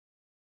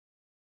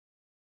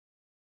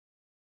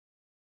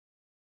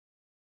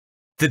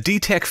The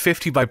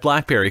DTEK50 by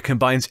BlackBerry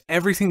combines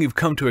everything you've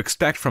come to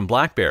expect from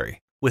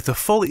BlackBerry with the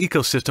full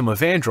ecosystem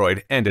of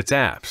Android and its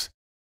apps.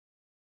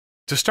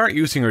 To start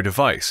using your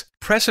device,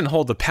 press and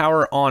hold the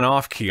power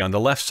on-off key on the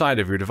left side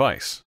of your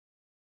device.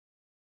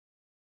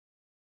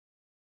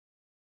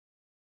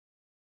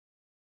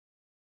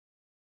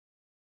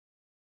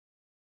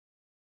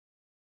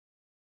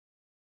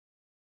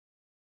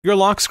 Your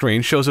lock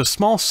screen shows a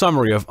small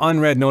summary of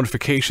unread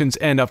notifications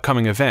and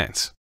upcoming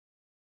events.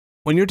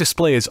 When your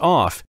display is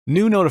off,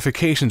 new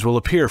notifications will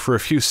appear for a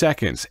few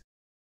seconds,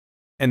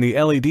 and the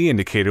LED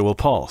indicator will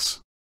pulse.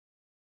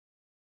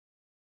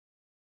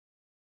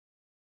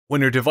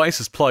 When your device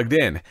is plugged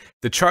in,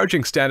 the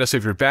charging status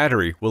of your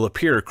battery will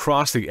appear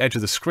across the edge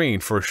of the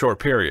screen for a short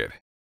period.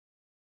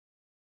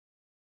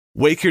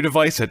 Wake your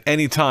device at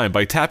any time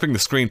by tapping the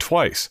screen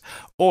twice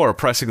or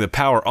pressing the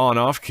power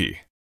on-off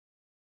key.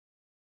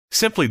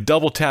 Simply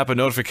double-tap a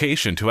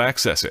notification to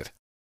access it,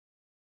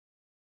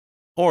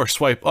 or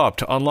swipe up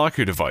to unlock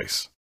your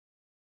device.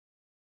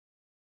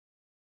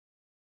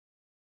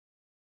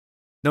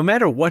 No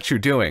matter what you're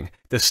doing,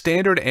 the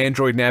standard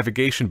Android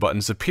navigation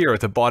buttons appear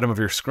at the bottom of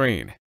your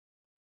screen.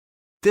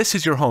 This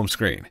is your home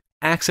screen.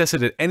 Access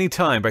it at any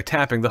time by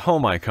tapping the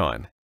home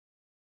icon.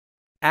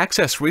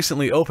 Access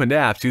recently opened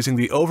apps using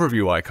the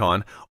overview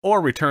icon,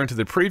 or return to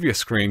the previous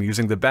screen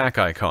using the back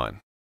icon.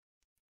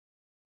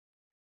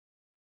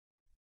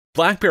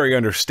 BlackBerry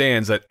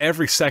understands that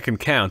every second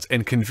counts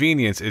and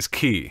convenience is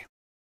key.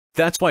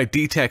 That's why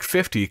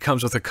DTEK50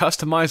 comes with a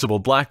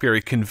customizable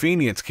BlackBerry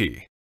convenience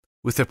key.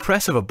 With the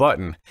press of a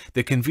button,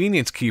 the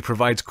convenience key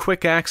provides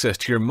quick access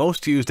to your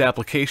most used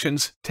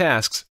applications,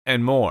 tasks,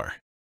 and more.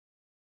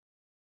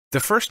 The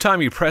first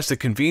time you press the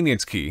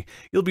convenience key,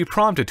 you'll be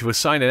prompted to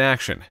assign an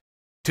action.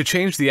 To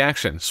change the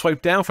action,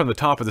 swipe down from the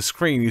top of the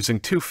screen using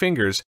 2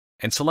 fingers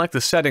and select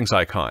the settings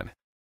icon.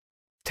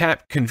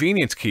 Tap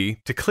Convenience key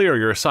to clear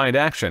your assigned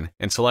action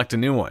and select a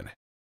new one.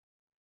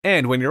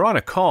 And when you're on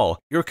a call,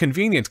 your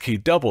convenience key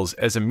doubles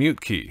as a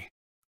mute key.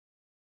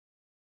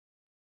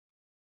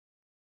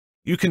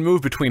 You can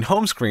move between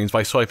home screens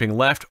by swiping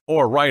left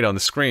or right on the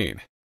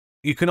screen.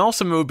 You can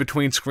also move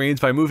between screens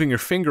by moving your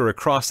finger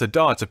across the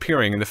dots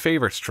appearing in the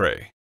Favorites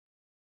tray.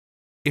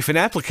 If an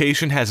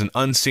application has an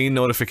unseen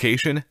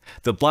notification,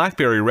 the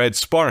BlackBerry red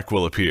spark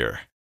will appear.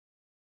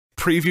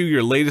 Preview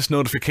your latest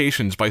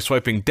notifications by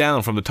swiping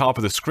down from the top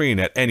of the screen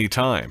at any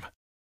time.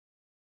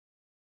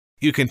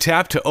 You can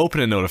tap to open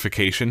a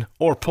notification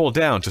or pull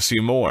down to see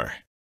more.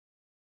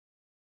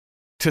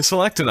 To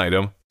select an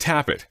item,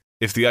 tap it.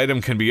 If the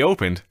item can be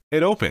opened,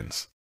 it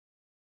opens.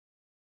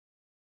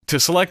 To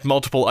select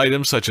multiple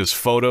items such as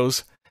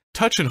photos,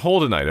 touch and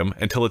hold an item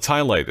until it's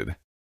highlighted.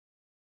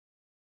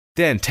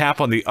 Then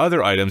tap on the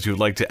other items you'd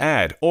like to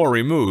add or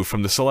remove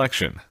from the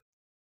selection.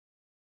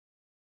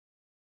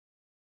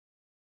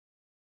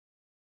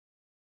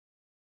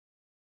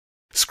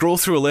 Scroll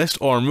through a list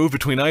or move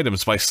between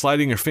items by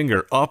sliding your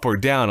finger up or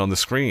down on the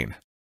screen.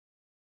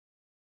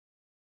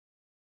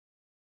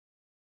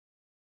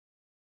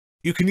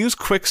 You can use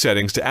quick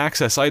settings to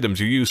access items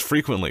you use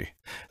frequently,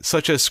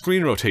 such as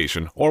screen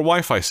rotation or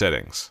Wi-Fi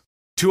settings.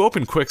 To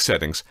open quick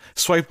settings,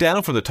 swipe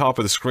down from the top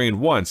of the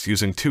screen once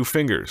using 2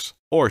 fingers,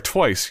 or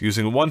twice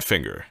using 1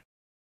 finger.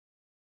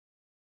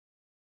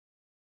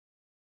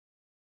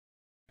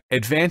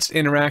 Advanced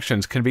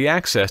interactions can be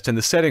accessed in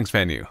the Settings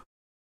menu.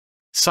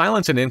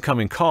 Silence an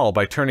incoming call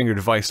by turning your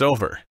device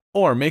over,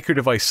 or make your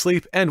device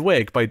sleep and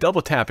wake by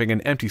double-tapping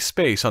an empty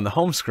space on the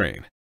home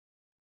screen.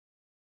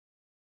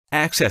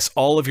 Access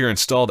all of your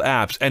installed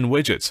apps and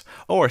widgets,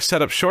 or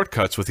set up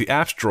shortcuts with the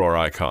Apps drawer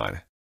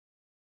icon.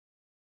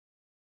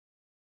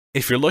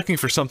 If you're looking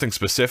for something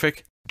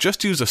specific,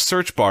 just use a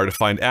search bar to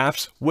find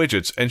apps,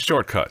 widgets, and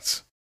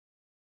shortcuts.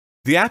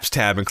 The Apps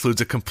tab includes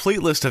a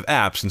complete list of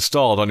apps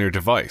installed on your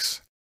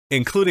device,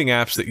 including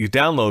apps that you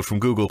download from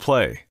Google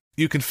Play.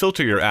 You can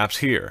filter your apps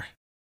here.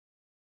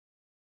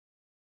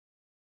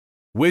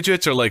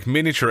 Widgets are like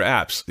miniature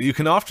apps that you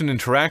can often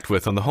interact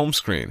with on the home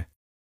screen.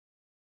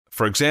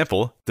 For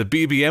example, the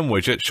BBM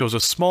widget shows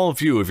a small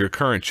view of your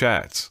current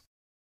chats.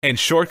 And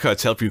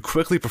shortcuts help you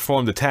quickly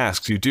perform the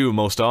tasks you do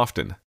most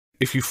often.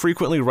 If you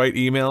frequently write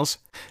emails,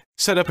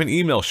 set up an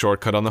email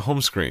shortcut on the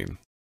home screen.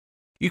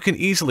 You can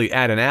easily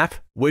add an app,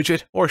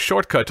 widget, or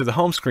shortcut to the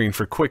home screen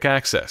for quick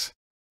access.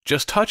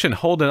 Just touch and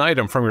hold an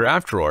item from your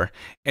app drawer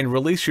and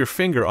release your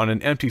finger on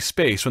an empty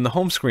space when the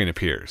home screen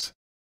appears.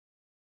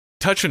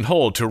 Touch and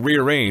hold to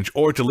rearrange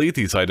or delete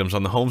these items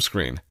on the home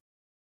screen.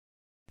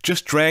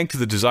 Just drag to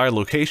the desired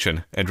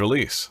location and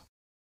release.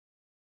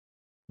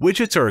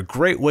 Widgets are a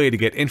great way to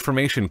get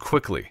information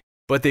quickly,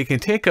 but they can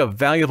take up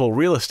valuable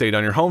real estate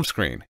on your home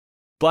screen.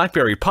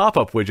 BlackBerry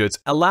pop-up widgets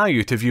allow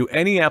you to view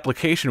any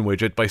application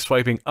widget by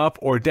swiping up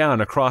or down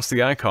across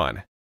the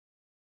icon.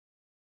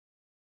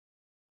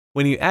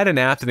 When you add an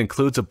app that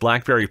includes a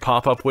BlackBerry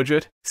pop-up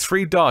widget,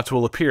 3 dots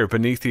will appear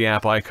beneath the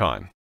app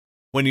icon.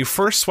 When you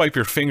first swipe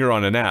your finger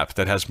on an app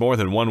that has more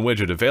than one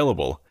widget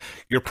available,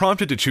 you're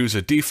prompted to choose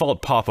a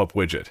default pop-up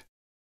widget.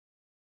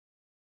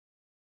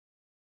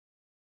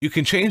 You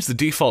can change the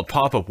default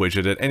pop-up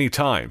widget at any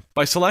time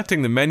by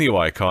selecting the menu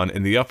icon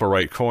in the upper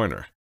right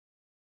corner.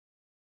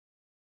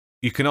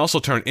 You can also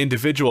turn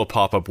individual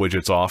pop-up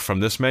widgets off from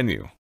this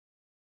menu.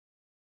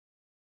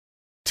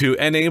 To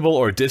enable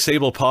or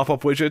disable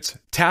pop-up widgets,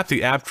 tap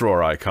the app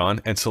drawer icon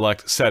and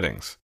select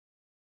Settings.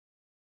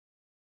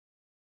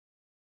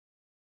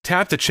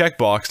 Tap the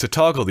checkbox to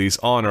toggle these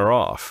on or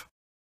off.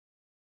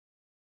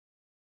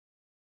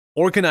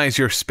 Organize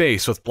your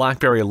space with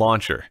BlackBerry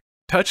Launcher.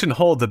 Touch and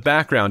hold the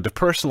background to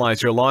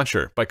personalize your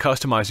launcher by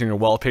customizing your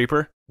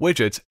wallpaper,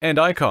 widgets, and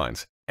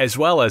icons, as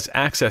well as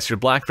access your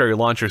BlackBerry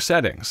Launcher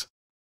settings.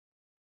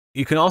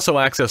 You can also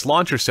access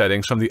launcher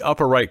settings from the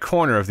upper right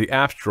corner of the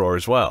apps drawer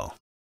as well.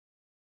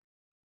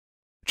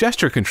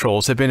 Gesture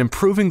controls have been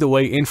improving the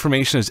way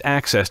information is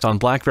accessed on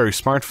BlackBerry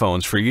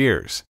smartphones for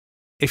years.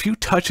 If you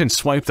touch and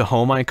swipe the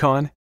home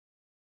icon,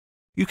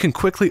 you can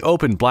quickly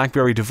open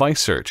BlackBerry Device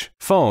Search,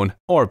 Phone,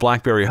 or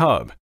BlackBerry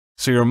Hub,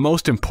 so your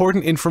most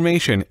important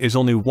information is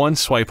only one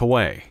swipe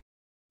away.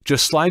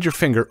 Just slide your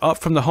finger up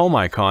from the home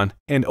icon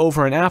and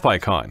over an app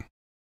icon.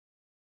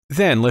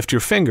 Then lift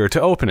your finger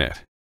to open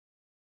it.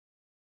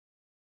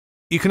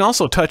 You can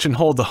also touch and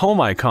hold the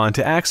home icon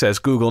to access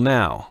Google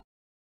Now.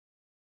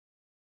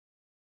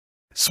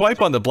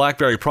 Swipe on the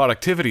BlackBerry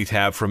Productivity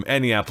tab from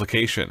any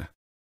application.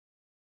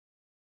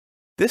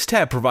 This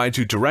tab provides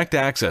you direct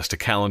access to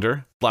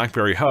Calendar,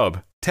 BlackBerry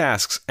Hub,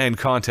 Tasks, and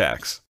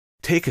Contacts.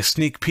 Take a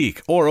sneak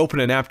peek or open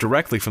an app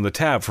directly from the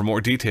tab for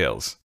more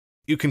details.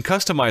 You can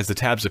customize the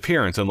tab's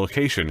appearance and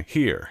location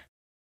here.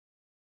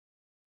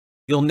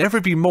 You'll never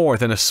be more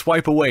than a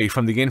swipe away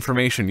from the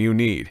information you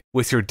need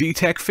with your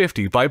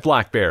DTEK50 by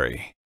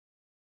BlackBerry.